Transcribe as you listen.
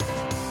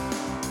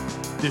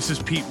This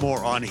is Pete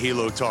Moore on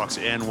Halo Talks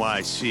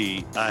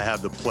NYC. I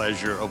have the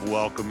pleasure of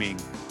welcoming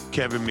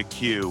Kevin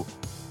McHugh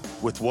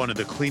with one of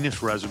the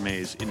cleanest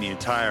resumes in the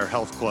entire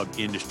health club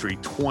industry,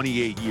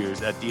 28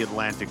 years at the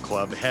Atlantic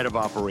Club, head of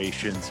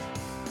operations,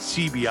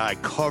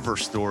 CBI cover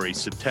story,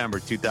 September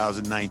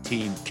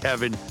 2019.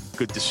 Kevin,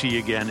 good to see you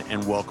again,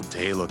 and welcome to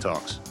Halo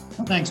Talks.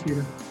 Well, thanks,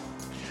 Peter.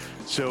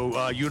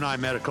 So you and I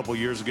met a couple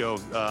years ago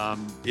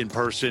in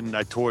person.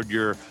 I toured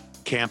your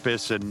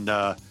campus and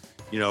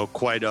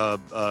quite a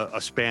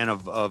span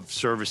of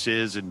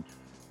services. And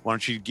why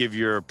don't you give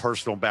your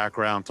personal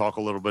background, talk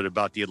a little bit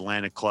about the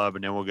Atlantic Club,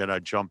 and then we're going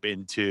to jump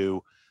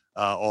into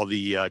all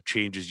the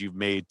changes you've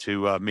made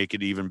to make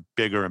it even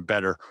bigger and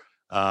better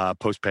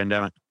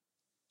post-pandemic.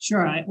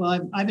 Sure. I've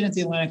been at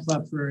the Atlantic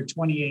Club for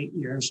 28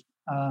 years,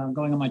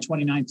 going on my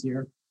 29th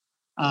year.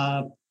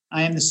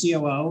 I am the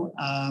COO,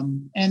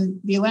 and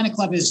the Atlantic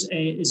Club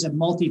is a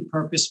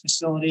multi-purpose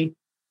facility.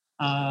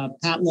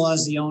 Pat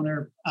Laws, the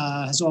owner,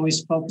 has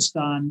always focused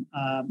on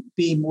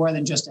being more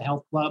than just a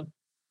health club.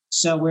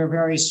 So we're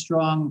very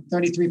strong.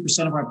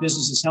 33% of our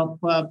business is health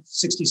club.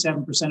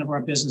 67% of our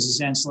business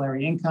is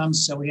ancillary income.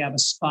 So we have a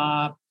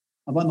spa,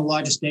 one of the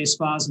largest day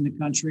spas in the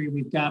country.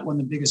 We've got one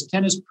of the biggest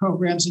tennis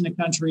programs in the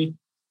country.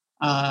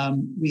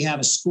 We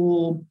have a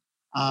school,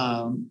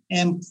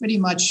 and pretty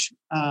much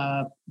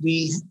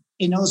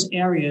in those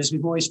areas,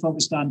 we've always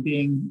focused on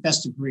being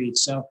best of breed.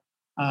 So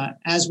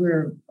as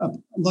we're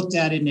looked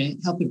at in the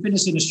health and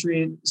fitness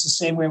industry, it's the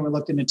same way we're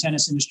looked in the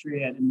tennis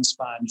industry and in the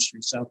spa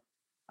industry. So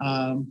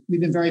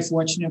we've been very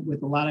fortunate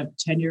with a lot of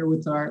tenure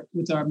with our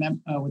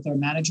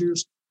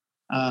managers.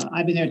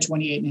 I've been there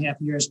 28 and a half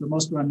years, but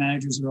most of our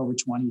managers are over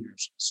 20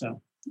 years.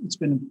 So it's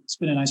been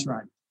a nice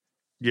ride.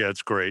 Yeah,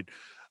 it's great.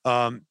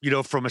 From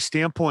a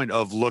standpoint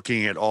of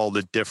looking at all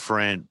the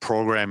different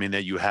programming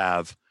that you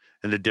have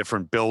and the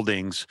different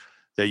buildings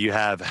that you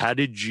have, how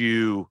did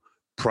you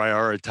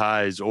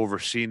prioritize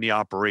overseeing the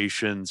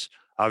operations?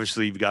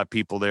 Obviously, you've got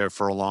people there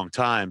for a long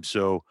time,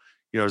 so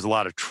there's a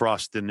lot of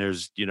trust, and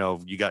there's you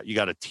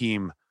got a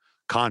team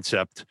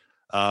concept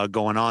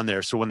going on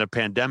there. So when the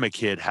pandemic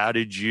hit, how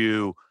did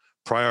you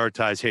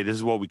prioritize? Hey, this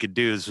is what we could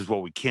do. This is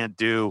what we can't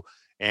do,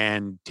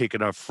 and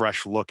taking a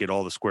fresh look at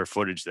all the square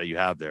footage that you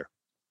have there.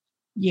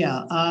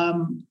 Yeah.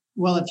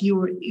 Well, if you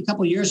were a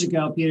couple of years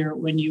ago, Peter,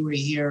 when you were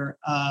here,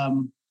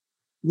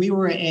 we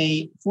were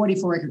a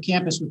 44-acre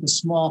campus with a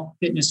small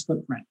fitness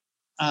footprint,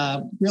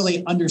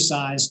 really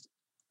undersized.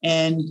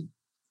 And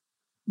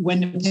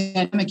when the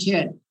pandemic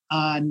hit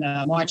on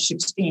March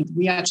 16th,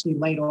 we actually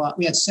laid off.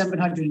 We had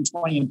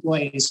 720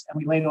 employees, and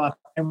we laid off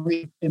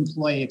every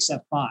employee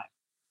except 5.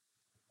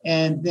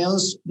 And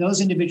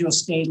those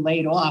individuals stayed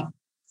laid off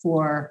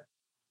for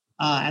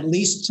at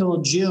least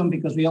till June,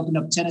 because we opened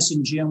up tennis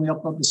in June. We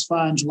opened up the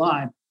spa in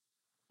July.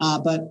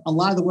 But a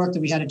lot of the work that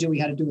we had to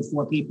do with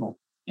 4 people.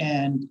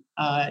 And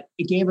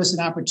it gave us an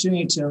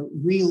opportunity to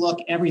relook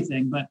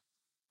everything. But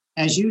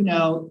as you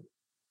know,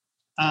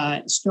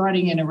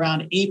 starting in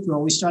around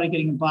April, we started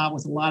getting involved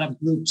with a lot of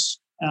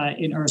groups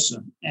in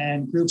IRSA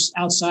and groups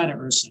outside of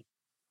IRSA.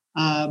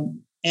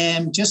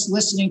 And just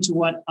listening to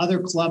what other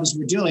clubs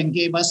were doing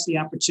gave us the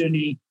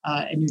opportunity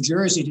in New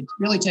Jersey to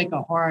really take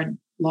a hard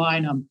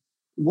line on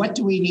what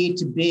do we need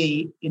to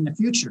be in the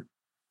future?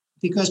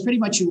 Because pretty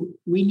much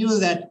we knew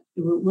that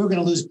we were going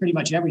to lose pretty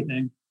much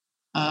everything.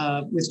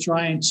 With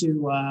trying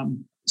to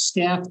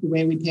staff the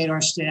way we paid our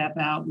staff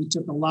out. We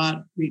took a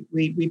lot,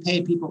 we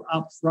paid people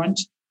up front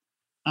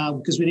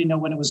because we didn't know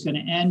when it was going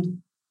to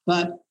end.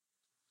 But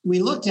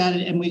we looked at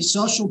it, and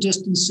social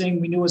distancing,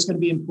 we knew was going to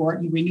be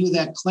important. We knew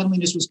that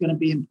cleanliness was going to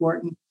be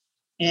important.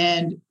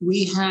 And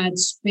we had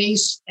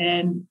space,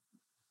 and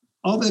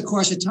over the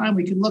course of time,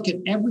 we could look at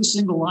every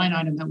single line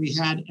item that we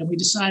had, and we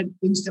decided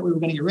things that we were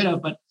going to get rid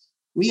of. But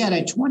we had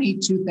a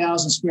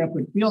 22,000 square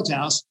foot field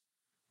house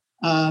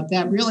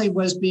that really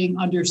was being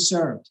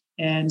underserved.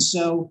 And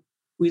so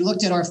we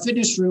looked at our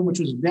fitness room, which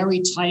was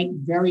very tight,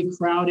 very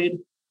crowded.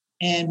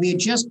 And we had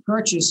just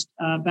purchased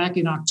back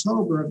in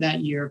October of that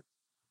year,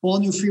 all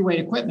new free weight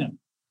equipment.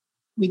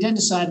 We then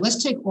decided,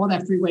 let's take all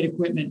that free weight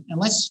equipment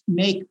and let's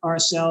make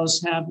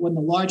ourselves have one of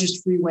the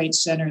largest free weight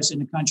centers in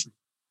the country.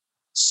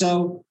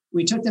 So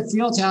we took the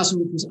field house,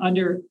 which was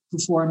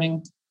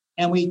underperforming,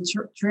 and we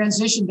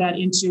transitioned that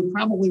into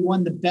probably one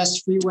of the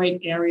best free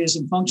weight areas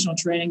and functional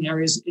training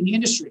areas in the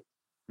industry.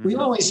 We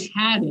always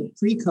had it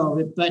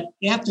pre-COVID, but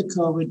after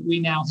COVID, we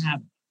now have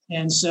it.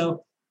 And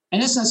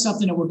that's not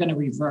something that we're going to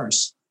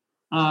reverse.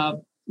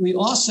 We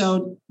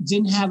also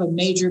didn't have a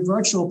major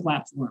virtual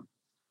platform.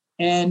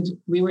 And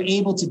we were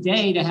able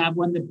today to have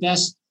one of the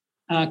best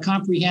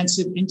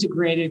comprehensive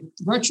integrated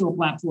virtual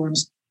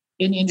platforms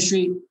in the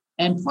industry.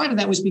 And part of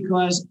that was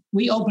because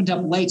we opened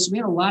up late, so we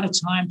had a lot of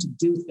time to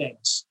do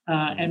things.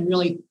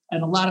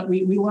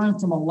 We learned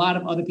from a lot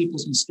of other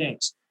people's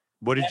mistakes.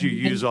 What did you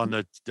use on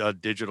the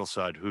digital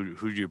side? Who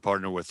did you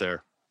partner with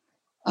there?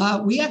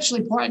 We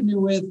actually partner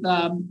with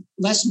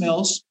Les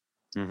Mills,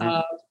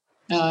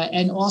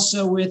 and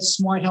also with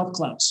Smart Health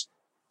Clubs,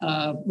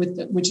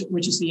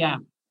 which is the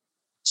app.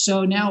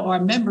 So now our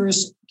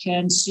members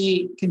can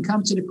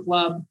come to the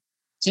club,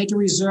 take a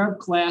reserve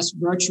class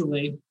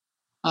virtually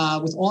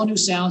with all new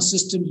sound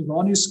systems, with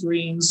all new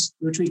screens,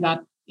 which we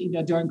got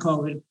during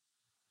COVID.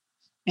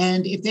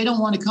 And if they don't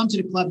want to come to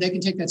the club, they can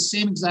take that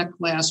same exact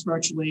class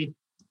virtually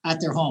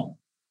at their home.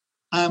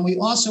 We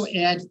also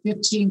add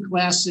 15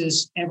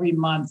 classes every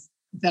month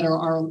that are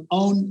our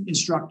own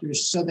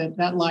instructors so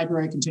that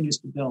library continues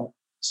to build.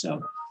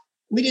 So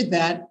we did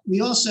that.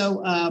 We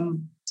also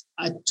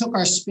took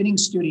our spinning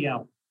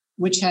studio,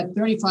 which had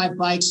 35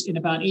 bikes in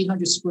about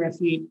 800 square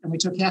feet, and we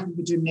took half of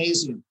a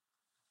gymnasium.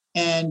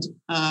 And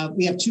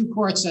we have 2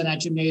 courts in that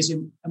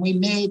gymnasium, and we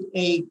made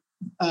a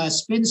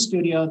spin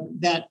studio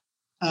that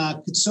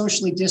could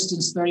socially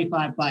distance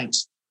 35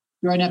 bikes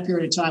during that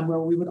period of time where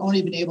we would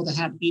only been able to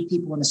have 8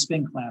 people in a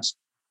spin class.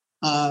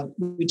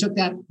 We took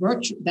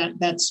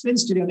that spin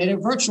studio, made a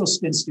virtual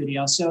spin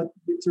studio. So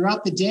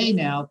throughout the day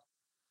now,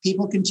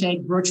 people can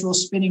take virtual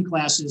spinning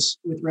classes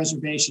with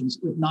reservations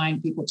with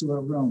 9 people to a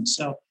room.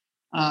 So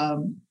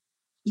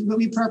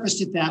we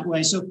purposed it that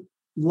way. So a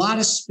lot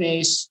of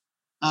space,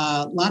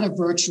 a lot of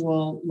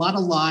virtual, a lot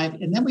of live.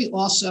 And then we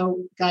also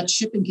got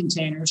shipping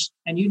containers.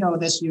 And you know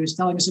this, you was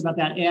telling us about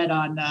that ad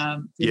on.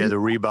 The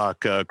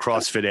Reebok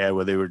CrossFit ad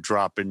where they were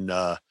dropping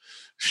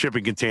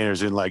shipping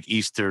containers in like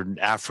Eastern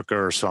Africa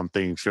or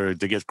something to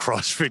get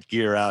CrossFit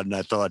gear out. And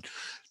I thought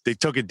they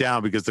took it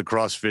down because the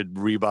CrossFit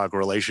Reebok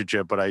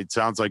relationship, but it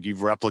sounds like you've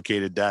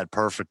replicated that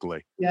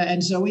perfectly. Yeah.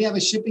 And so we have a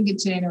shipping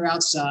container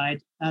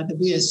outside. There'll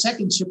be a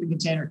second shipping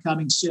container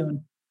coming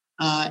soon.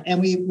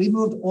 And we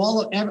moved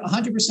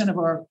 100% of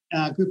our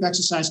group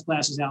exercise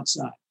classes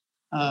outside.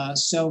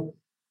 So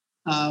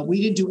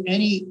we didn't do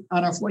any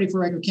on our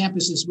 44 acre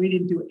campuses. We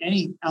didn't do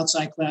any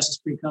outside classes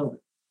pre-COVID.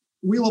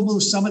 We will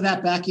move some of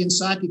that back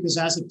inside because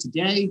as of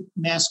today,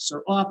 masks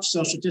are off,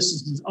 social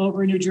distancing is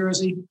over in New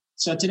Jersey.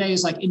 So today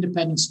is like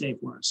Independence Day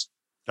for us.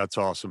 That's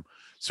awesome.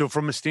 So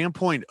from a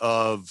standpoint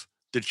of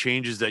the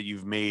changes that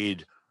you've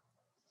made,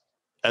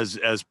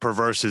 as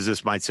perverse as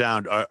this might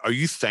sound, are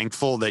you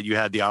thankful that you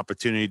had the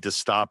opportunity to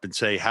stop and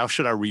say, how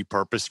should I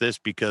repurpose this?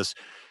 Because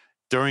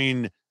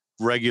during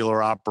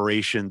regular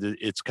operation,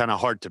 it's kind of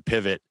hard to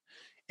pivot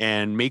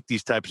and make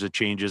these types of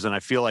changes. And I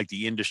feel like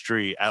the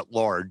industry at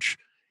large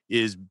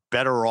is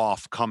better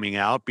off coming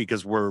out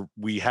because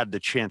we had the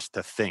chance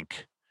to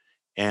think.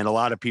 And a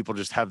lot of people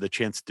just have the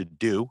chance to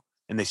do,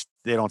 and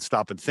they don't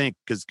stop and think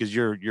because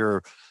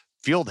your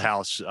field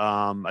house,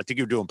 I think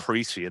you're doing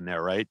Parisi in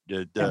there, right?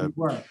 Yeah, we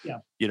were,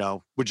 yeah.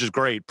 Which is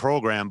great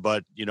program,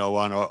 but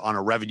on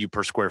a revenue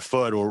per square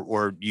foot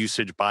or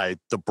usage by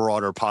the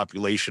broader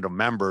population of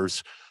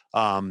members,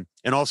 and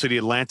also the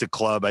Atlantic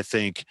Club, I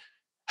think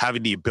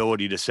having the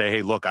ability to say,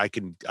 hey, look, I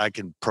can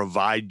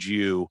provide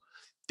you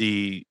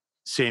the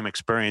same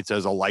experience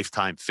as a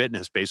Lifetime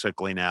Fitness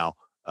basically now.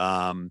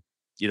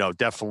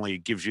 Definitely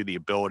gives you the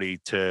ability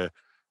to,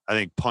 I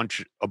think,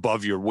 punch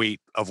above your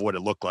weight of what it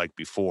looked like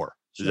before.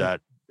 Sure. Is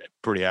that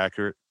pretty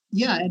accurate?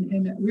 Yeah.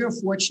 And we were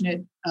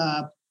fortunate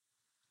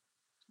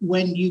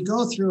when you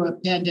go through a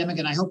pandemic,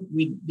 and I hope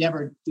we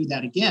never do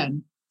that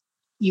again,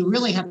 you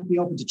really have to be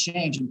open to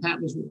change. And Pat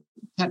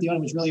the owner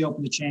was really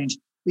open to change.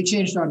 We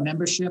changed our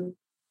membership.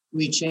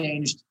 We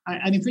changed,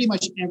 pretty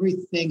much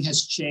everything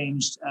has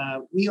changed.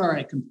 We are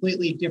a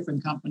completely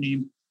different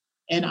company.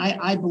 And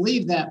I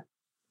believe that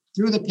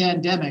through the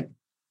pandemic,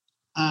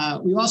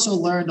 we also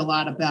learned a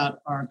lot about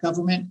our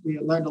government. We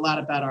learned a lot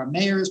about our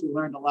mayors. We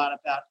learned a lot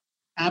about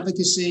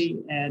advocacy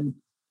and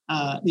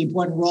the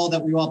important role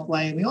that we all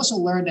play. And we also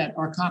learned that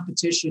our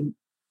competition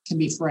can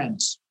be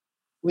friends.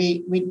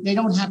 They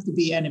don't have to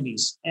be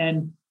enemies.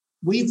 And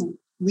we've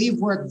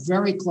worked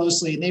very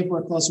closely, and they've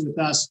worked closely with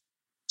us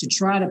to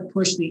try to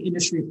push the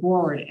industry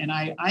forward. And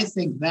I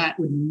think that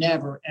would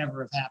never,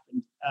 ever have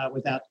happened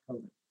without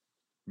COVID.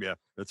 Yeah,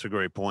 that's a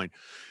great point.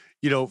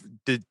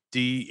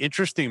 The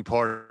interesting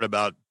part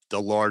about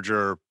the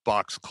larger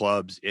box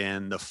clubs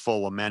and the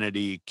full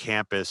amenity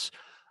campus,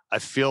 I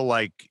feel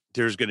like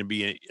there's going to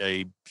be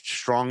a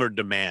stronger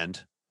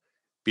demand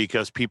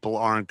because people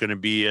aren't going to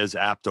be as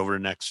apt over the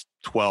next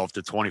 12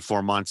 to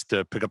 24 months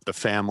to pick up the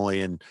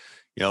family and,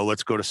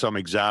 let's go to some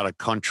exotic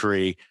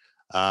country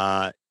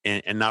and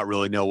not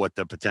really know what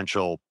the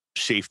potential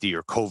safety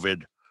or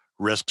COVID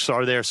risks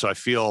are there. So I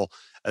feel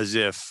as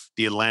if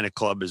the Atlantic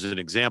Club, as an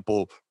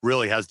example,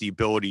 really has the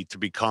ability to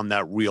become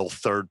that real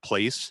third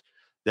place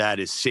that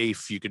is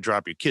safe. You can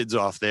drop your kids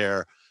off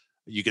there.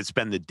 You can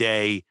spend the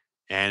day,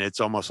 and it's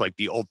almost like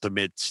the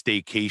ultimate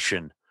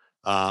staycation.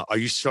 Are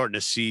you starting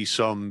to see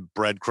some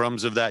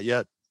breadcrumbs of that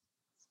yet?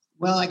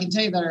 Well, I can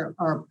tell you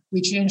that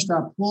we changed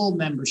our pool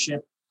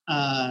membership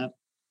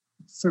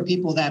for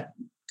people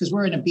because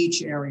we're in a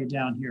beach area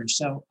down here.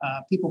 So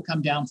people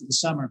come down for the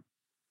summer.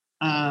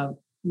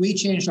 We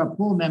changed our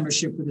pool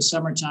membership for the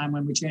summertime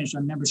when we changed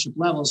our membership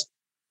levels.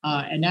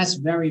 And that's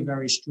very,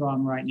 very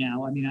strong right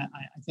now.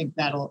 I think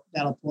that'll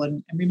pull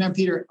in. And remember,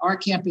 Peter, our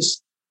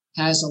campus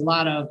has a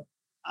lot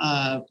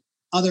of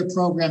other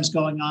programs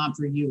going on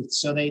for youth.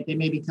 So they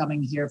may be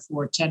coming here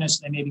for tennis.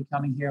 They may be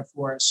coming here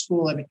for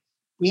school.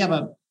 We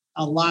have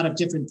a lot of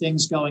different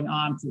things going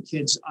on for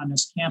kids on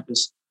this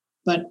campus.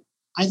 But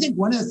I think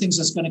one of the things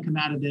that's going to come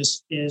out of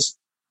this is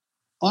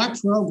our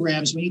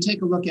programs. When you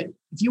take a look at,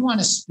 if you want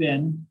to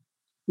spin,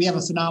 we have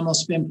a phenomenal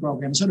spin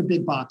program, sort of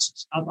big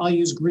boxes. I'll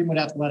use Greenwood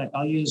Athletic.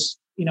 I'll use,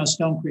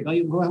 Stone Creek. I'll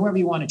use whoever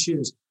you want to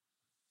choose.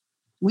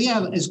 We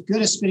have as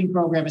good a spinning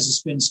program as a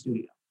spin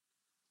studio.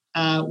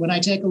 When I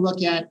take a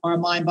look at our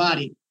mind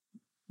body,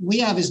 we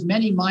have as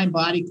many mind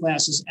body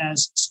classes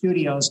as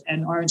studios,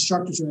 and our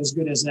instructors are as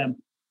good as them.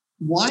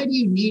 Why do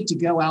you need to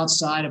go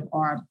outside of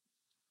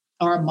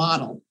our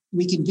model?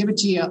 We can give it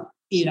to you,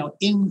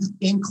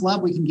 in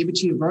club. We can give it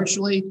to you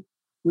virtually.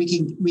 We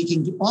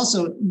can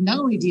also, not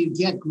only do you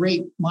get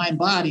great mind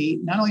body,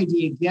 not only do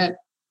you get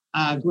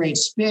great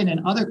spin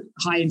and other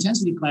high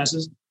intensity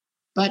classes,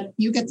 but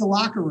you get the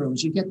locker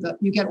rooms, you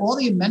get all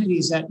the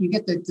amenities, that you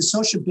get the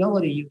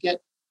sociability, you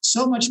get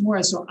so much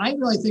more. So I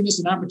really think it's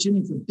an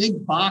opportunity for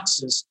big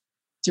boxes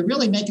to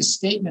really make a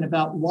statement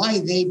about why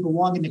they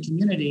belong in the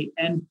community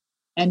and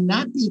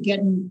not be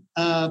getting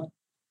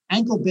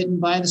ankle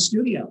bitten by the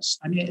studios.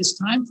 I mean, it's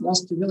time for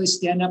us to really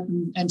stand up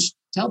and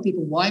tell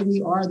people why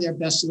we are their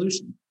best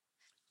solution.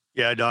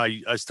 Yeah, no,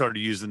 I started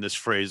using this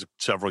phrase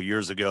several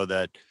years ago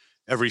that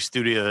every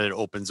studio that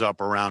opens up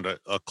around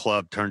a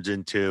club turns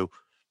into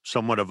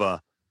somewhat of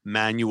a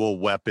manual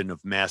weapon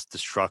of mass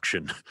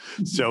destruction.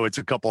 So it's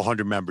a couple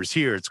hundred members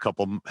here, it's a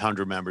couple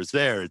hundred members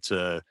there. It's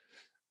a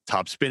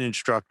top spin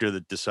instructor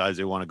that decides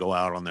they want to go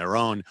out on their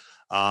own.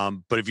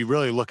 But if you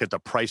really look at the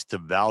price to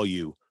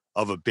value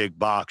of a big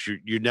box,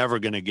 you're never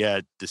going to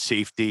get the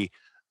safety,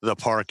 the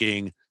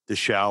parking, the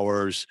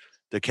showers,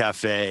 the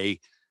cafe,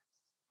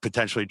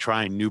 potentially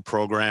trying new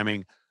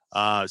programming.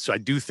 So I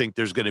do think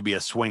there's going to be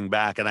a swing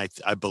back. And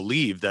I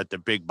believe that the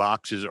big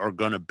boxes are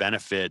going to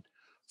benefit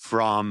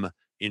from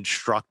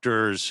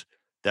instructors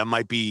that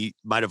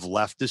might have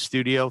left the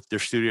studio. Their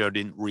studio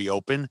didn't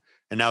reopen.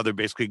 And now they're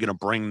basically going to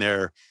bring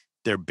their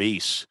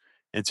base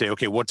and say,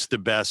 okay, what's the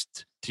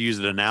best, to use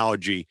an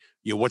analogy,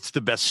 what's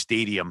the best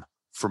stadium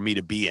for me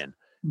to be in?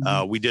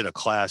 Mm-hmm. We did a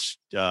class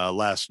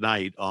last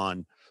night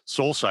on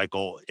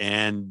SoulCycle,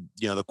 and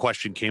the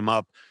question came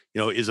up,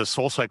 is a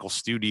SoulCycle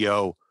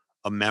studio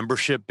a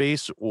membership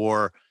base,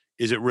 or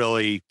is it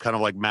really kind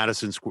of like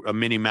a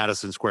mini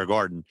Madison Square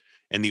Garden,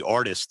 and the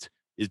artist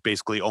is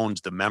basically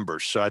owns the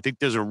members? So I think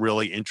there's a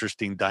really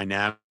interesting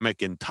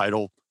dynamic and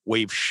tidal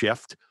wave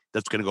shift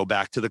that's going to go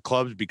back to the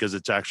clubs, because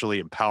it's actually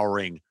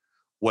empowering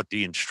what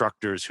the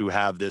instructors who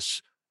have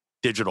this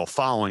digital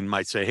following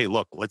might say, hey,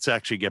 look, let's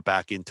actually get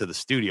back into the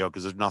studio,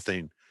 because there's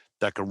nothing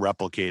that can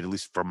replicate, at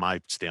least from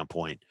my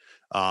standpoint,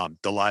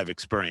 the live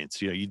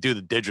experience. You do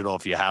the digital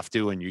if you have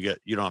to, and you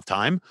don't have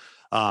time.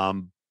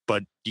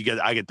 But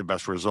I get the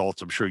best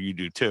results. I'm sure you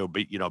do too,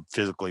 but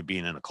physically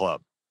being in a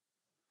club.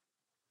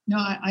 No,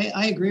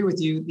 I agree with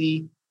you.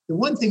 The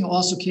one thing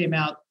also came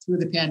out through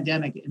the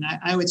pandemic, and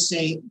I would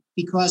say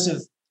because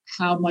of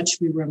how much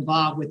we were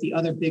involved with the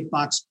other big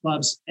box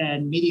clubs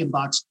and medium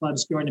box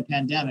clubs during the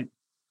pandemic,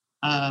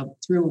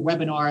 through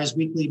webinars,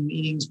 weekly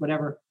meetings,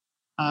 whatever.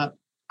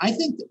 I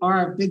think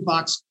our big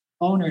box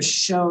owners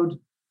showed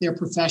their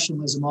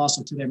professionalism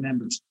also to their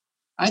members.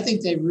 I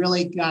think they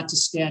really got to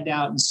stand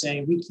out and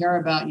say, we care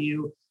about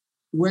you.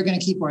 We're going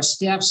to keep our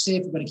staff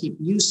safe. We're going to keep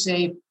you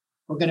safe.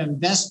 We're going to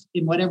invest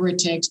in whatever it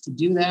takes to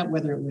do that,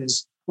 whether it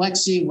was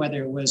flexi,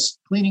 whether it was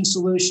cleaning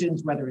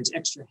solutions, whether it's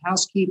extra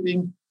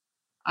housekeeping.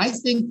 I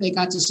think they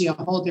got to see a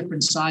whole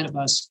different side of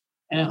us,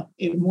 and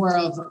more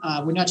of,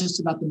 we're not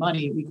just about the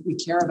money. We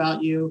care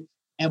about you,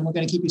 and we're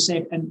going to keep you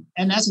safe. And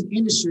as an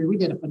industry, we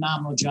did a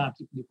phenomenal job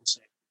keeping people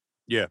safe.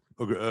 Yeah,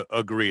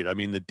 agreed. I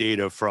mean, the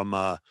data from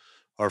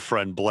our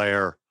friend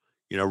Blair,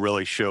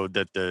 really showed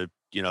that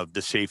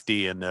the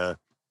safety and the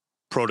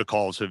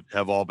protocols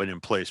have all been in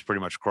place pretty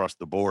much across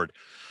the board.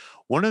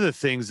 One of the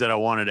things that I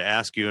wanted to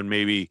ask you, and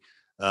maybe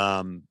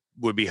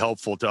would be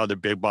helpful to other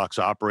big box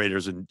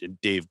operators, and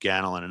Dave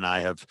Ganelin and I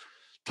have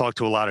talked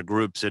to a lot of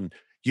groups, and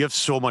you have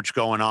so much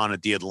going on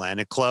at the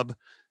Atlantic Club.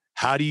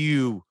 How do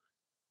you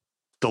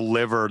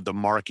deliver the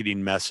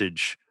marketing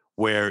message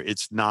where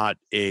it's not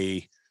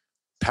a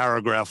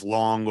paragraph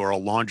long or a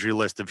laundry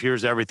list of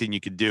here's everything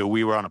you could do?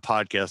 We were on a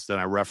podcast, and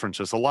I reference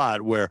this a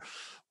lot, where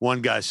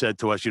one guy said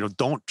to us,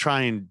 don't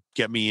try and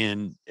get me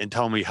in and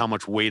tell me how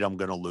much weight I'm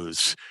going to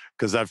lose,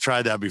 because I've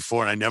tried that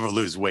before and I never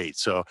lose weight.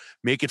 So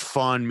make it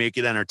fun, make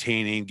it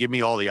entertaining, give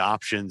me all the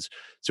options.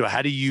 So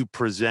how do you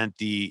present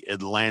the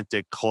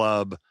Atlantic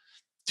Club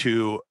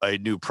to a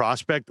new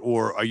prospect?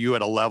 Or are you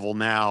at a level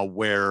now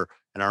where,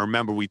 and I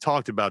remember we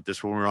talked about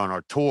this when we were on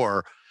our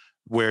tour,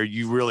 where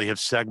you really have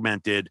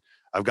segmented,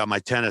 I've got my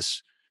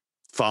tennis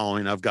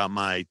following, I've got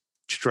my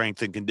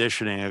strength and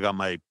conditioning, I've got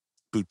my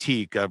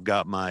boutique, I've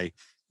got my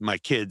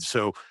kids.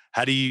 So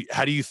how do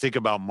you think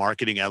about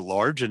marketing at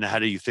large, and how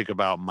do you think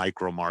about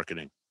micro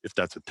marketing, if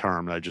that's a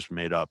term that I just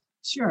made up?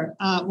 Sure.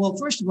 Well,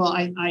 first of all,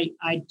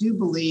 I do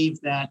believe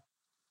that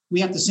we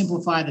have to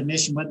simplify the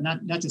mission, but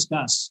not just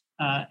us.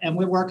 And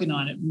we're working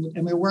on it,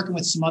 and we're working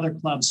with some other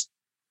clubs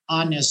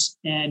on this.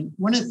 And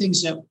one of the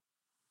things that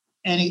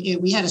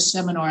we had a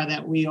seminar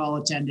that we all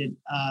attended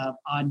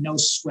on no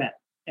sweat.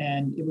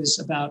 And it was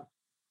about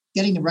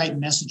getting the right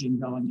messaging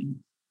going.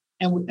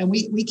 And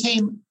we've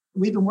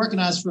been working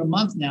on this for a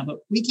month now, but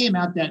we came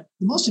out that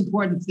the most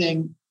important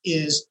thing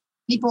is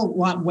people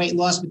want weight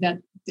loss, but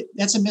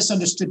that's a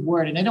misunderstood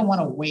word, and they don't want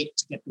to wait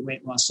to get the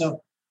weight loss.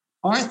 So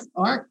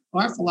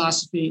our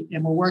philosophy,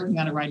 and we're working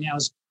on it right now,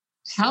 is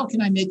how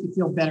can I make you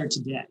feel better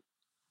today?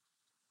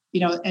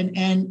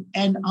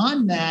 And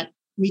on that,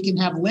 we can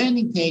have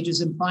landing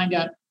pages and find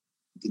out,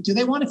 do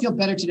they want to feel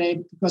better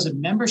today because of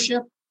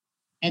membership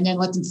and then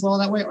let them flow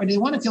that way? Or do they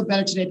want to feel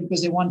better today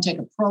because they want to take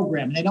a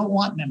program and they don't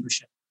want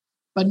membership?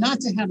 But not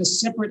to have a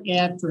separate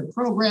ad for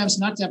programs,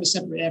 not to have a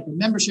separate ad for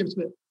memberships,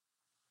 but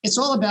it's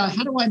all about,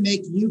 how do I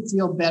make you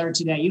feel better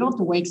today? You don't have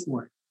to wait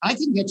for it. I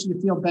can get you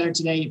to feel better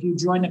today if you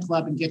join the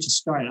club and get you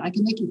started. I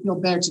can make you feel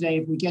better today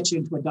if we get you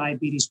into a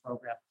diabetes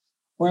program,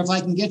 or if I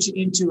can get you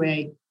into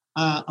a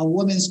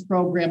women's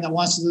program that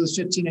wants to lose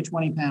 15 to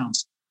 20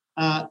 pounds,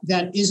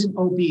 that isn't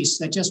obese,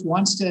 that just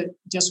wants to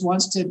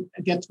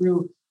get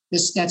through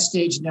that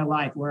stage in their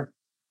life, or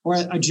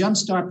a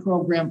jumpstart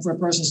program for a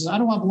person who says, I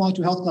don't want to belong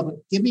to a health club, but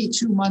give me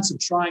 2 months of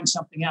trying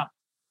something out.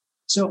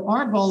 So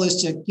our goal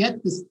is to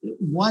get this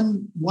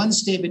one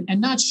statement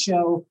and not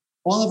show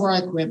all of our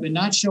equipment,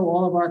 not show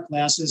all of our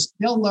classes.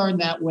 They'll learn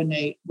that when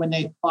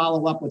they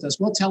follow up with us.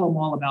 We'll tell them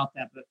all about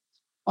that. But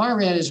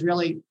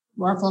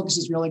our focus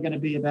is really going to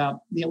be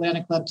about the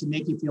Atlanta Club to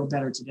make you feel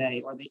better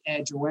today, or the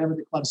Edge, or whatever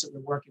the clubs that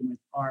we're working with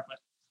are. But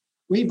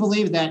we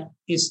believe that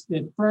that's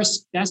the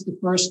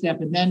first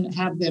step, and then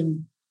have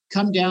them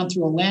come down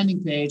through a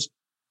landing page,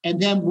 and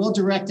then we'll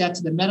direct that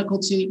to the medical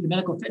team, the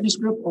medical fitness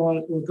group,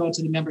 or we'll go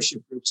to the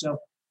membership group. So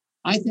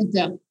I think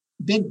that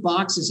big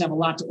boxes have a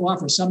lot to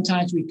offer.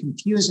 Sometimes we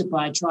confuse it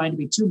by trying to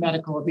be too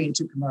medical or being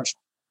too commercial.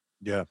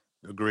 Yeah,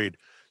 agreed.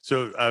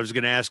 So I was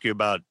going to ask you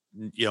about,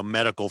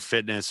 medical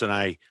fitness, and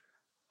I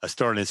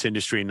started in this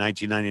industry in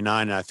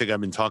 1999, and I think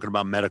I've been talking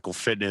about medical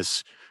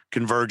fitness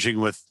converging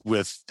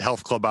with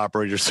health club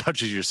operators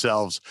such as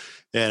yourselves.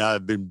 And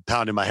I've been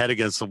pounding my head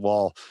against the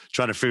wall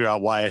trying to figure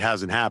out why it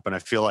hasn't happened. I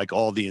feel like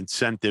all the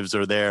incentives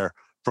are there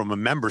from a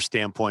member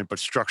standpoint, but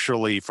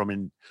structurally from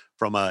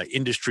an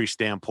industry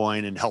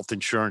standpoint and health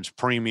insurance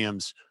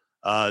premiums,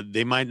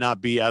 they might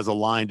not be as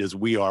aligned as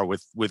we are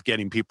with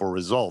getting people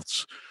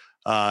results.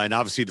 And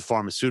obviously the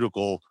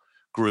pharmaceutical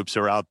groups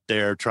are out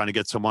there trying to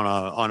get someone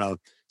on a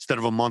instead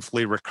of a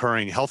monthly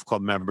recurring health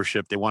club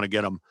membership, they want to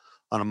get them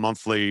on a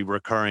monthly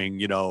recurring,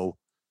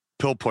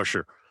 pill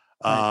pusher.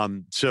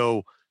 Right.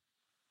 So,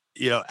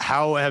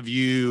 how have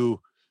you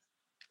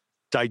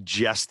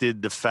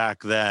digested the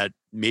fact that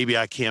maybe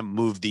I can't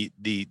move the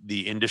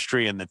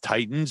industry and the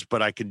titans,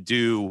 but I can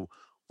do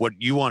what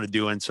you want to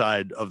do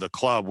inside of the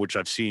club, which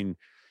I've seen,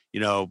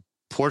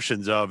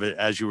 portions of it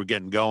as you were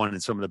getting going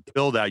and some of the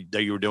build out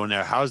that you were doing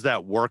there. How's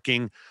that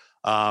working?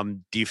 Do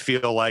you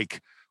feel like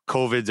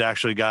COVID's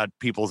actually got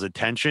people's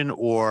attention,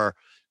 or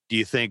do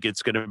you think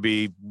it's going to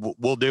be,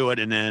 we'll do it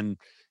and then,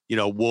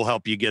 we'll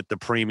help you get the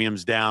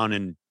premiums down,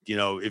 and,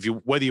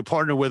 whether you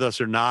partner with us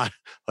or not,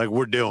 like,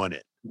 we're doing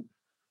it?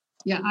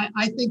 Yeah,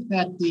 I think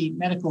that the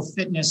medical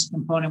fitness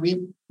component,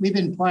 we've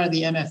been part of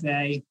the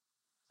MFA.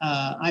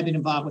 I've been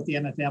involved with the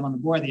MFA. I'm on the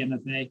board of the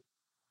MFA.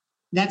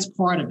 That's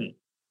part of it.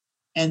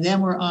 And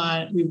then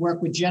we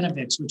work with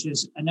Genovix, which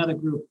is another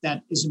group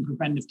that is in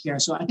preventive care.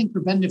 So I think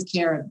preventive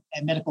care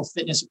and medical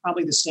fitness are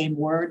probably the same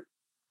word.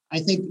 I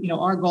think,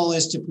 our goal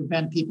is to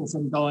prevent people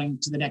from going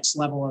to the next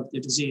level of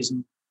the disease.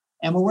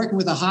 And we're working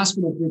with a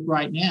hospital group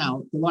right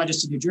now, the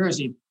largest in New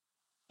Jersey.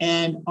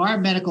 And our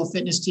medical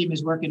fitness team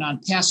is working on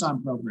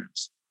pass-on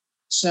programs.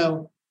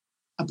 So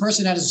a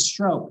person that has a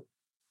stroke,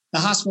 the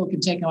hospital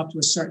can take them up to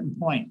a certain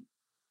point.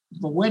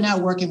 But we're now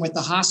working with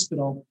the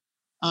hospital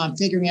on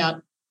figuring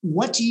out,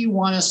 what do you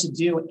want us to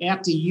do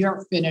after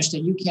you're finished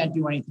that you can't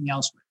do anything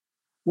else with?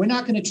 We're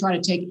not going to try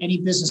to take any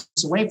business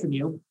away from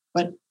you,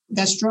 but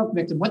that stroke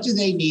victim, what do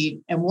they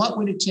need? And what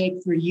would it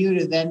take for you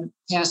to then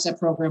pass that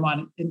program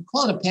on, and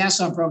call it a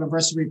pass-on program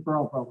versus a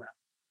referral program?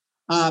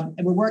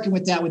 And we're working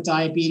with that with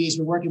diabetes.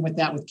 We're working with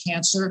that with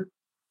cancer.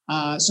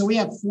 So we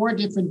have 4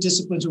 different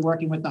disciplines we're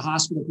working with the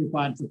hospital group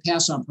on for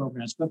pass-on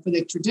programs. But for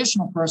the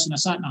traditional person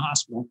that's not in a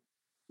hospital,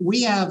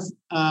 we have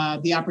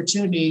the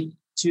opportunity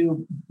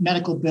to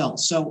medical bill.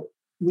 So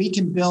we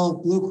can bill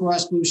Blue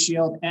Cross Blue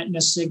Shield, Aetna,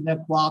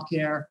 Cigna,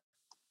 Qualcare,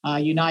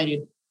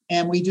 United.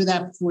 And we do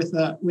that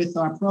with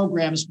our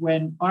programs.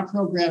 When our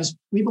programs,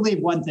 we believe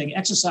one thing: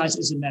 exercise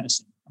is a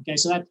medicine. Okay,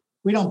 so that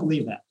we don't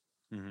believe that.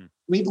 Mm-hmm.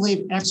 We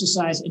believe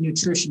exercise and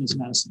nutrition is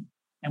medicine.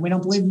 And we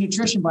don't believe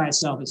nutrition by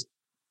itself is.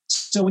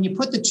 So when you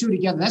put the two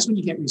together, that's when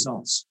you get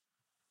results.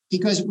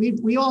 Because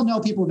we all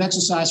know people have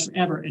exercised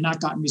forever and not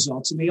gotten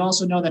results. And we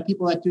also know that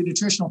people that do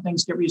nutritional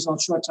things get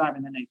results short time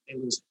and then they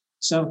lose it.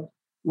 So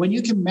when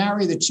you can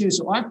marry the two,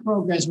 so our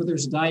programs, whether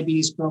it's a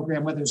diabetes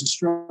program, whether it's a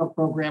stroke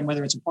program,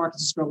 whether it's a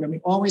Parkinson's program, we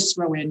always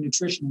throw in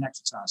nutrition and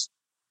exercise.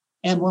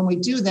 And when we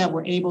do that,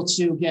 we're able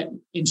to get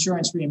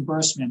insurance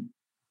reimbursement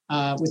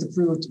with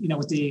approved,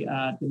 with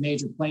the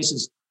major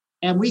places.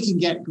 and we can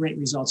get great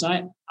results.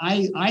 I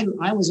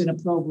was in a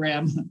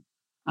program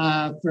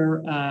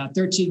for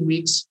 13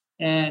 weeks,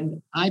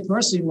 and I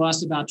personally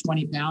lost about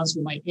 20 pounds,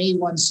 but my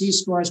A1C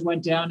scores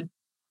went down.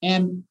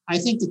 And I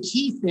think the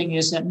key thing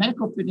is that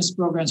medical fitness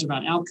programs are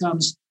about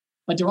outcomes,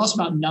 but they're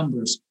also about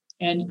numbers.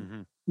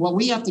 And what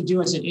we have to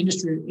do as an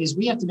industry is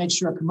we have to make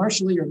sure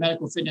commercially or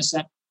medical fitness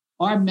that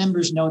our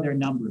members know their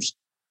numbers.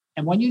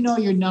 And when you know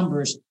your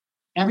numbers,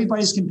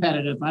 everybody's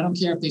competitive. I don't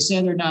care if they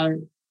say they're not.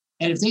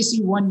 And if they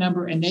see one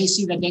number and they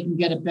see that they can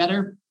get it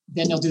better,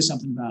 then they'll do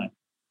something about it.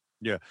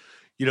 Yeah.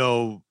 You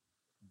know,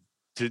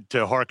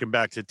 to harken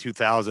back to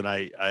 2000,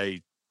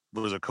 I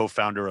was a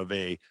co-founder of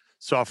a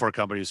software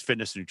company's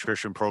fitness and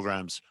nutrition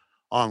programs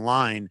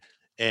online.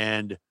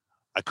 And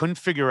I couldn't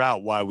figure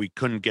out why we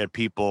couldn't get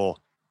people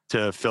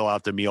to fill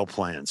out the meal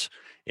plans.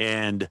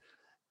 And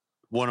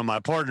one of my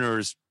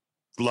partners,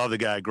 love the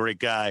guy, great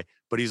guy,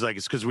 but he's like,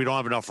 it's because we don't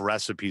have enough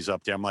recipes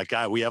up there. I'm like,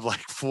 God, we have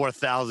like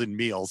 4,000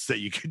 meals that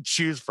you can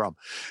choose from,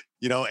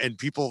 and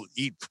people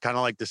eat kind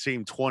of like the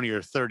same 20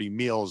 or 30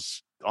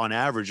 meals on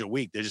average a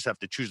week. They just have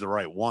to choose the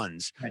right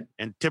ones, right,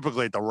 and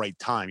typically at the right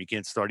time. You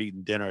can't start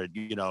eating dinner at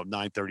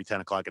 9:30,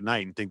 10 o'clock at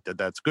night and think that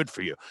that's good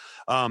for you.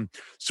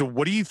 So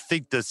what do you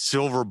think the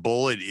silver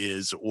bullet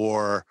is,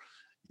 or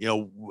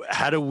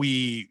how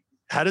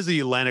does the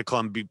Atlantic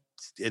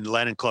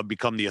Club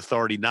become the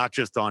authority not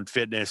just on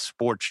fitness,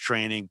 sports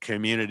training,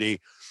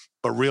 community,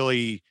 but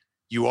really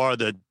you are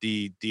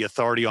the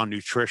authority on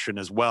nutrition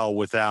as well,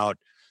 without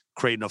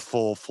creating a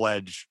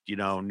full-fledged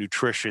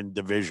nutrition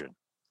division?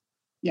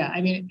 Yeah,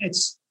 I mean,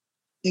 it's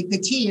the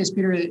key is,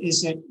 Peter,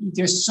 is that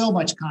there's so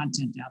much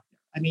content out there.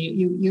 I mean,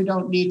 you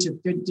don't need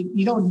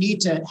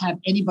to have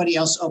anybody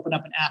else open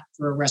up an app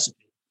for a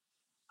recipe.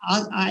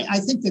 I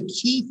think the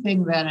key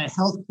thing that a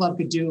health club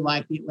could do,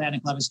 like the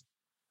Atlantic Club, is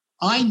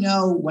I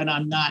know when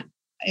I'm not,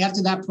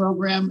 after that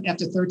program,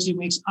 after 13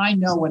 weeks, I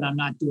know when I'm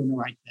not doing the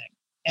right thing.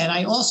 And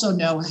I also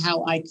know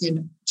how I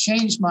can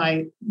change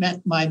my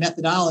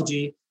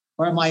methodology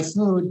or my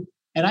food,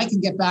 and I can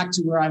get back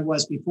to where I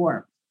was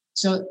before.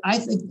 So I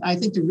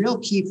think the real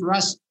key for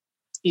us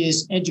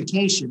is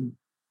education,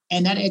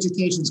 and that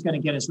education is going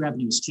to get us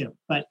revenues too.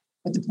 But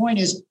the point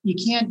is, you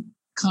can't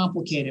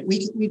complicate it.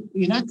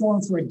 You're not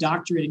going for a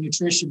doctorate in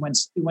nutrition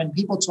when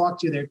people talk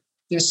to you,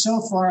 they're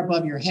so far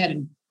above your head.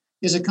 And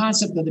there's a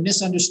concept of the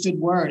misunderstood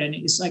word, and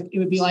it's like it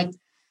would be like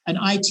an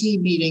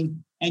IT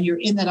meeting, and you're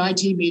in that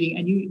IT meeting,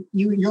 and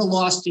you're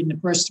lost in the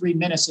first 3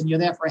 minutes, and you're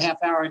there for a half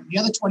hour, and the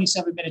other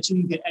 27 minutes you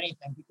didn't get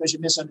anything because you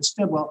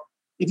misunderstood. Well,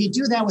 if you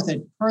do that with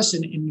a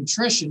person in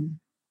nutrition,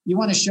 you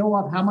want to show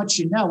off how much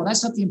you know. Well,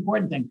 that's not the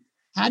important thing.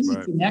 How do you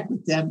connect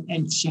with them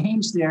and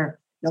change their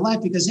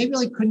life? Because they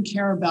really couldn't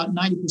care about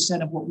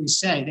 90% of what we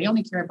say. They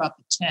only care about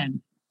the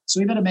 10. So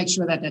we better make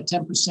sure that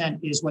 10%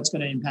 is what's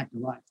going to impact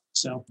their life.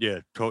 So yeah,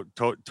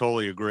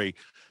 totally agree.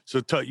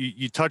 So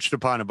you touched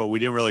upon it, but we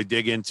didn't really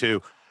dig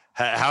into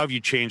how have you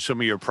changed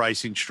some of your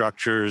pricing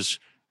structures,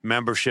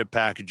 membership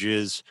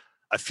packages.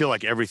 I feel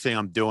like everything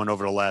I'm doing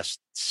over the last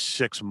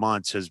 6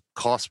 months has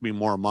cost me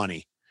more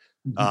money.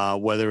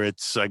 Whether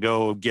it's I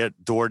go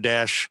get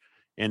DoorDash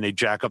and they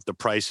jack up the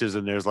prices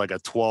and there's like a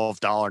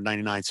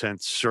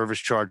 $12.99 service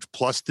charge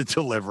plus the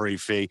delivery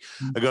fee.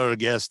 I go to the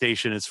gas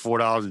station, it's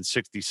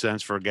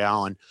 $4.60 for a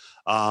gallon.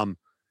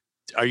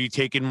 Are you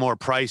taking more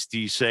price? Do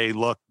you say,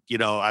 look,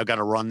 I've got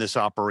to run this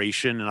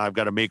operation and I've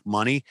got to make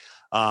money,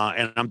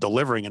 and I'm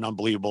delivering an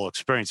unbelievable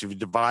experience? If you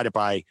divide it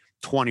by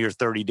 20 or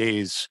 30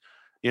 days,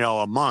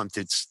 a month,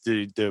 it's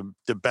the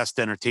best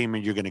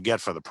entertainment you're going to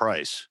get for the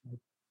price.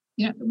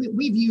 Yeah,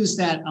 we've used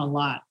that a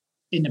lot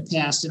in the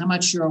past, and I'm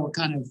not sure what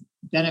kind of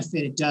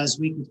benefit it does.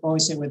 We could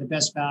always say we're the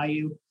best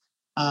value.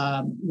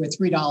 With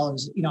 $3,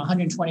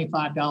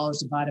 $125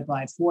 divided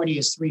by 40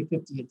 is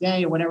 $3.50 a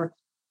day or whatever.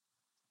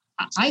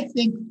 I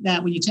think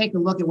that when you take a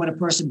look at what a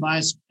person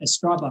buys at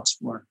Starbucks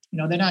for,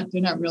 they're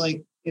not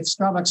really. If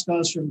Starbucks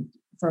goes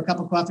for a cup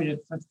of coffee to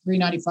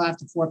 $3.95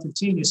 to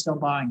 $4.15, you're still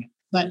buying it.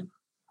 But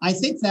I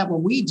think that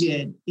what we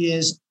did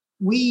is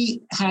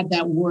we had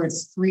that word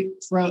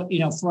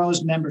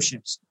froze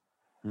memberships.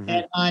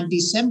 And on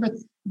December,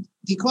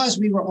 because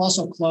we were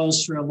also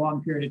closed for a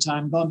long period of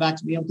time, going back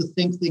to be able to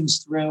think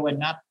things through and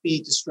not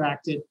be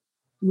distracted,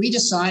 we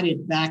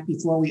decided back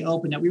before we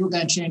opened that we were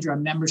going to change our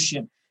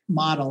membership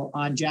model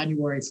on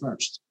January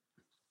 1st.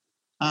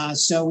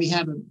 So we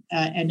have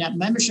and that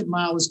membership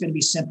model was going to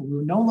be simple. We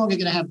were no longer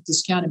going to have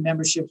discounted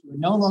memberships. We were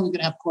no longer going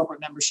to have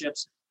corporate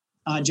memberships.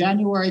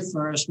 January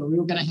 1st, what we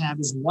were going to have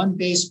is one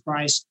base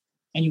price,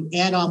 and you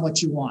add on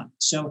what you want.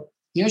 So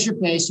here's your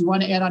base. You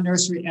want to add on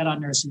nursery, add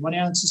on nursery. You want to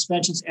add on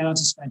suspensions, add on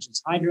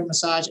suspensions. Hydro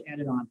massage, add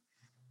it on.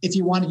 If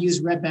you want to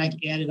use Red Bank,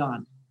 add it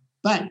on.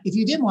 But if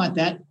you didn't want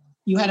that,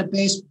 you had a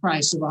base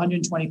price of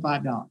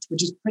 $125,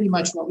 which is pretty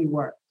much what we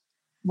were.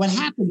 What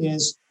happened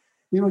is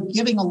we were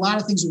giving a lot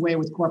of things away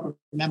with corporate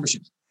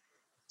memberships.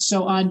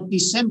 So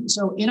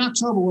in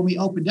October, when we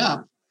opened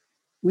up,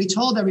 we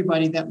told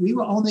everybody that we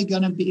were only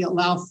going to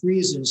allow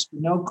freezes for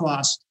no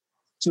cost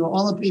to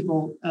all the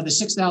people, the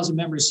 6,000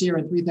 members here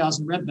and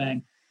 3,000 Red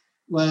Bank,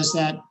 was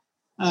that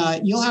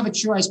you'll have a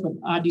choice, but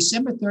on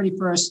December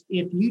 31st,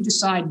 if you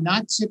decide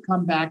not to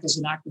come back as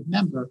an active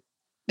member,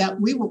 that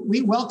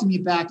we welcome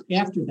you back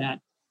after that,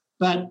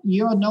 but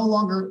you'll no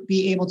longer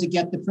be able to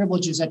get the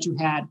privileges that you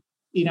had,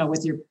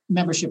 with your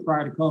membership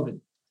prior to COVID.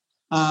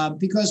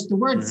 Because the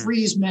word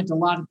freeze meant a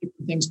lot of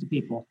different things to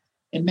people.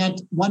 It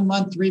meant 1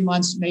 month, 3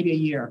 months, maybe a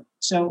year.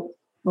 So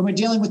when we're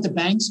dealing with the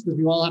banks, because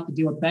we all have to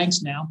deal with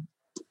banks now,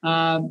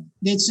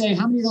 they'd say,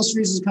 how many of those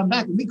freezes come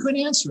back? And we couldn't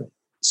answer it.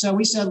 So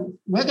we said,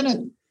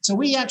 so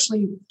we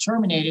actually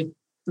terminated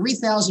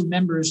 3,000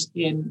 members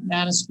in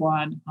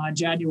Manasquan on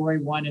January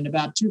 1 and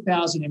about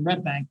 2,000 in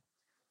Red Bank.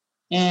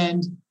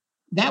 And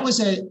that was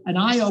an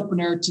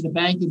eye-opener to the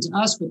bank and to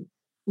us, but at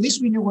least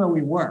we knew where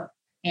we were.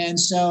 And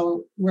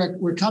so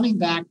we're coming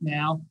back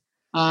now.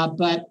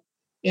 But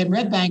in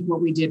Red Bank,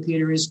 what we did,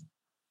 Peter, is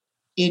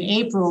in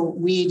April,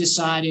 we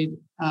decided,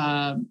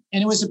 and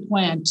it was a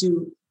plan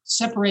to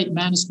separate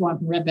Manasquan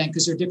from Red Bank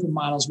because they're different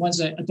models. One's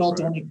an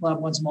adult-only club,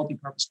 one's a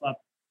multi-purpose club.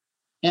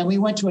 And we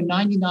went to a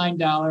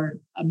 $99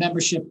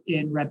 membership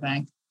in Red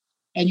Bank,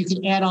 and you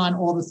can add on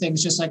all the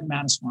things just like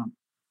Manasquan.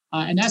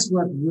 And that's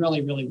worked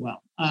really, really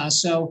well.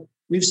 So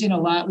we've seen a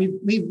lot.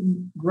 We've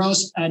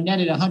grossed,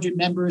 netted 100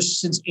 members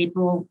since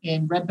April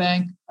in Red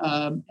Bank.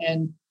 So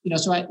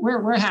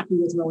we're happy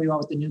with where we are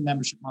with the new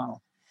membership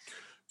model.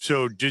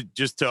 So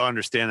just to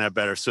understand that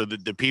better, so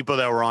the people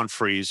that were on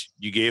freeze,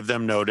 you gave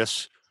them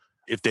notice.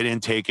 If they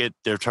didn't take it,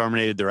 they're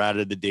terminated, they're out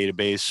of the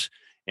database.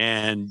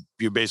 And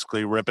you're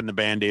basically ripping the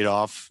Band-Aid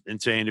off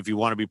and saying, if you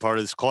want to be part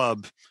of this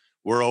club,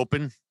 we're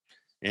open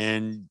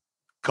and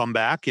come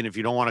back. And if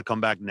you don't want to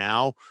come back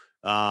now,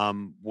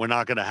 we're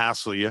not going to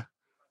hassle you.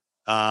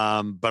 But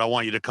I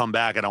want you to come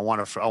back, and I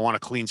want a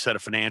clean set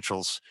of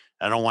financials.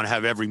 I don't want to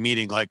have every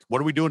meeting like,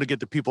 what are we doing to get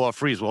the people off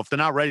freeze? Well, if they're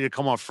not ready to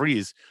come off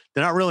freeze,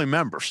 they're not really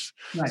members.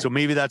 Right. So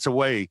maybe that's a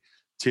way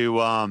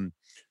to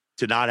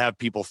not have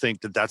people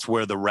think that that's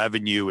where the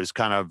revenue is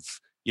kind of,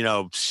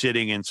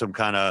 sitting in some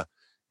kind of,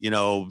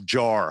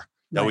 jar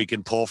that we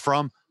can pull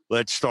from.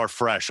 Let's start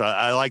fresh.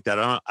 I like that.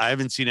 I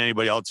haven't seen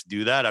anybody else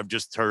do that. I've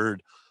just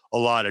heard a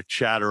lot of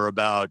chatter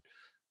about,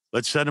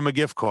 let's send them a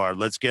gift card.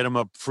 Let's get them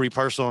a free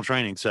personal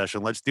training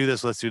session. Let's do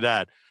this. Let's do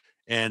that.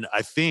 And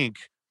I think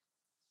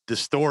the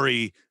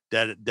story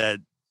that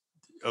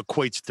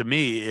equates to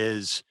me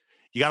is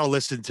you got to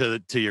listen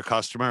to your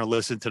customer,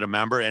 listen to the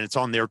member, and it's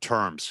on their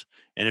terms.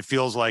 And it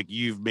feels like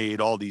you've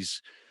made all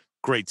these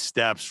great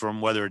steps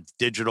from whether it's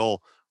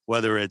digital,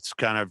 whether it's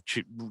kind of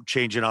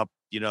changing up,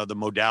 the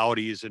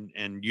modalities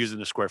and using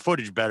the square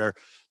footage better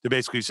to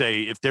basically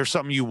say, if there's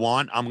something you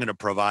want, I'm going to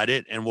provide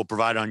it, and we'll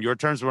provide it on your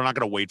terms. We're not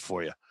going to wait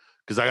for you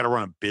because I got to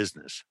run a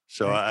business.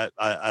 So right.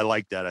 I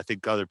like that. I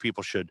think other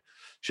people should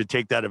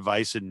take that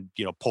advice and,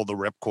 pull the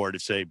ripcord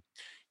and say,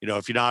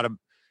 if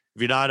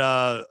you're not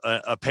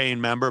a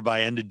paying member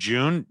by end of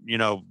June,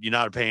 you're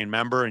not a paying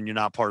member and you're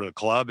not part of the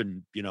club.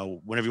 And,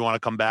 whenever you want to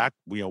come back,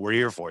 we're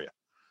here for you.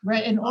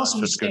 Right. And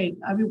also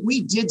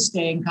we did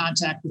stay in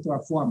contact with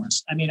our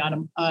formers.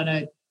 On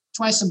a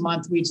twice a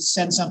month, we'd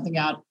send something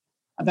out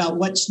about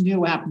what's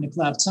new happened to the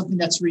club, something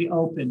that's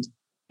reopened,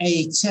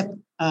 a tip.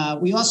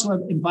 We also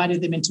have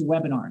invited them into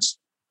webinars.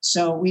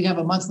 So we'd have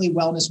a monthly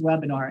wellness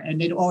webinar, and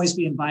they'd always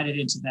be invited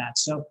into that.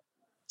 So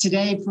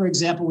today, for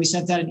example, we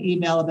sent out an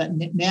email that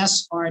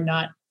masks are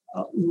not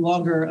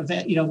longer,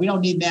 we don't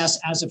need masks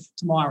as of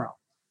tomorrow.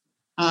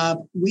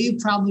 We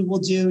probably will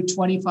do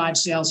 25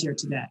 sales here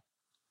today.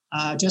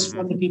 Just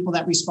from the people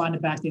that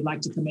responded back, they'd like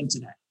to come in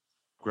today.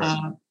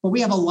 But we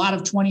have a lot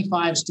of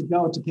 25s to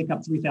go to pick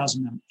up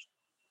 3,000 members.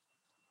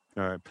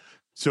 All right.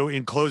 So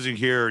in closing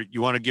here,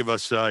 you want to give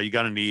us, you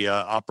got any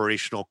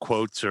operational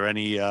quotes or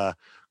any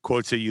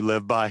quotes that you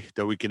live by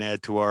that we can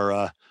add to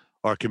our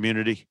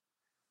community?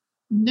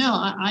 No,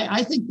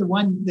 I think the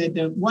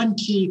one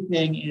key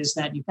thing is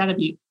that you've got to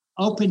be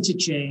open to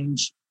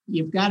change.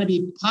 You've got to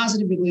be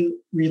positively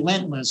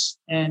relentless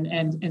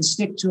and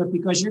stick to it,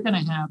 because you're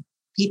going to have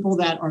people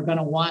that are going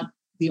to want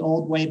the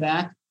old way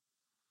back.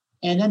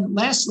 And then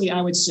lastly,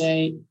 I would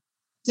say,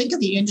 think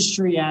of the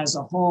industry as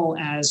a whole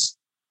as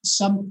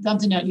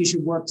something that you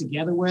should work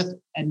together with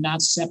and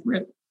not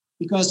separate.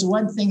 Because the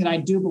one thing that I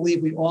do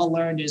believe we all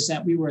learned is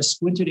that we were a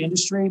splintered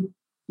industry.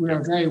 We were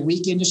a very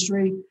weak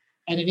industry,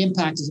 and it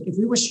impacted us. If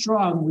we were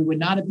strong, we would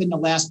not have been the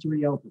last to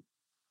reopen.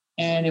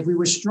 And if we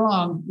were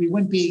strong, we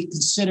wouldn't be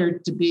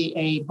considered to be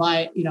a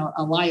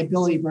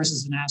liability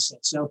versus an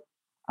asset. So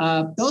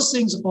those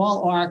things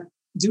all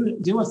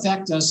do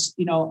affect us,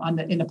 in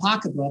the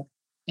pocketbook.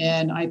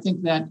 And I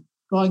think that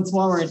going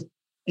forward,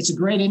 it's a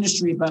great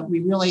industry, but we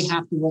really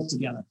have to work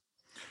together.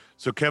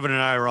 So Kevin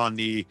and I are on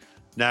the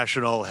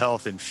National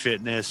Health and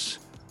Fitness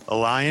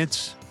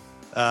Alliance,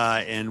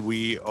 and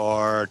we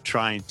are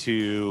trying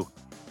to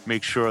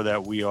make sure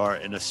that we are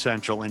an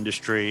essential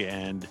industry.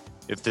 And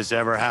if this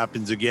ever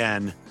happens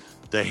again,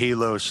 the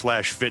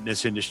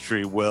Halo/fitness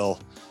industry will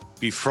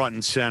be front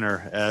and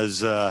center as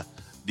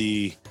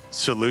the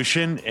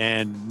solution.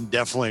 And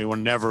definitely we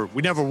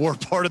never were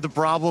part of the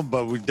problem,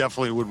 but we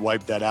definitely would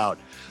wipe that out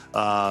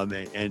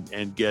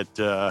and get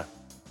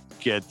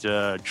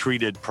get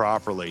treated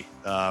properly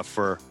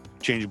for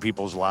changing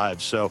people's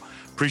lives. So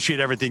appreciate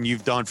everything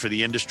you've done for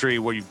the industry,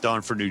 what you've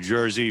done for New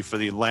Jersey, for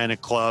the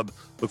Atlantic Club.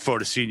 Look forward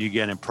to seeing you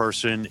again in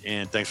person,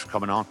 and thanks for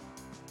coming on.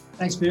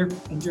 Thanks, Peter.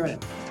 Enjoyed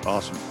it.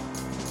 Awesome.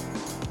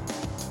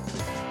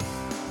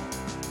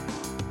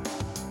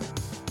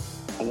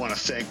 I want to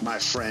thank my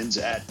friends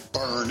at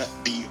Burn,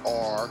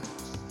 BRRRN,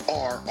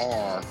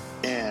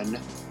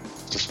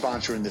 for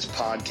sponsoring this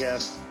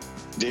podcast.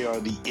 They are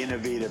the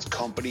innovative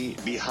company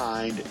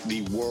behind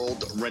the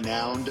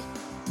world-renowned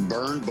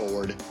Burn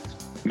board.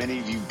 Many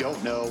of you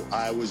don't know,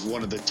 I was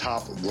one of the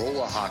top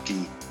roller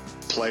hockey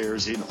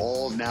players in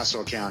all of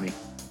Nassau County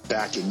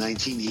back in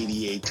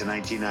 1988 to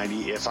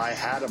 1990. If I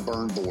had a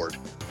Burn board,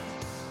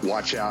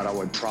 watch out, I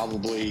would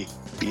probably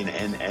be an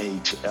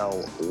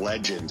NHL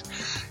legend.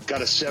 Got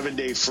a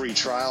 7-day free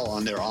trial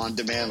on their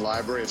on-demand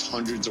library of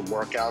hundreds of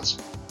workouts,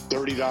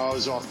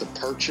 $30 off the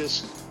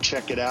purchase.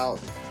 Check it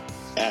out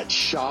at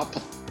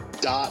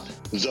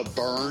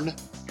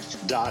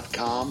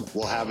shop.theburn.com.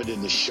 We'll have it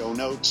in the show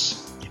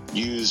notes.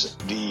 Use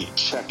the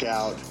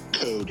checkout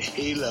code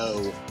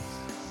HALO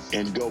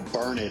and go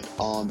burn it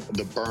on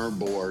the Burn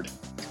board.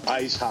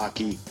 Ice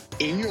hockey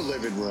in your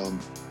living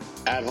room,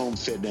 at-home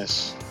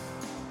fitness,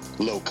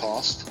 low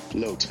cost,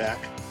 low tech,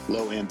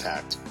 low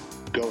impact.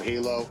 Go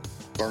Halo,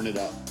 burn it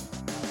up.